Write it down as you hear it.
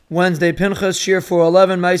Wednesday, Pinchas, Shir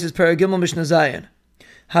 411, Maises Paragimel Mishnah Zayin.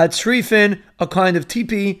 Hatzrifin, a kind of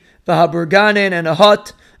tipi, Vahaburganin, and a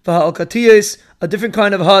hut, Vahalkatiyas, a different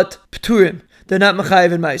kind of hut, Pturim. They're not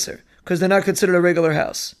Mechayiv and Meiser, because they're not considered a regular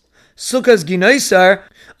house. Sukkah's Ginaisar,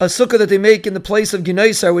 a sukkah that they make in the place of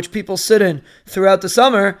Ginaisar, which people sit in throughout the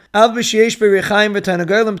summer, Av B'Shiesh B'Rechaim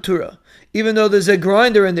V'Tanagalim Ptura. Even though there's a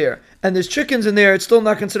grinder in there, and there's chickens in there, it's still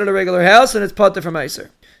not considered a regular house, and it's pater from Meiser.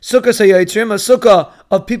 Sukkah Sayyitrim, a sukkah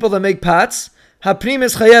of people that make pots. Haprim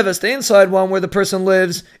is Chayeves, the inside one where the person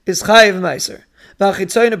lives, is Chayev Meiser.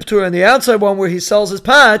 V'Achitzayin Ptura, and the outside one where he sells his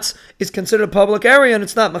pots is considered a public area, and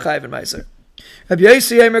it's not Mechayev Meiser. Rabbi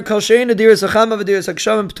Yosi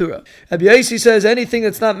says anything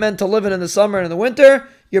that's not meant to live in the summer and in the winter,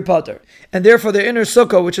 you're pater. And therefore the inner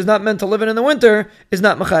sukkah, which is not meant to live in the winter, is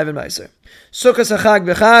not Mechayev and Meiser. Sukkah sachag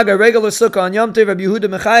b'chag, a regular sukkah on Yom Tov, Rabbi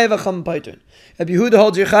Yehuda Mechayev, a chum pater. Rabbi Yehuda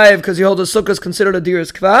holds your chayev because he holds a sukkah is considered a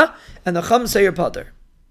diras kva, and the chum say you're pater.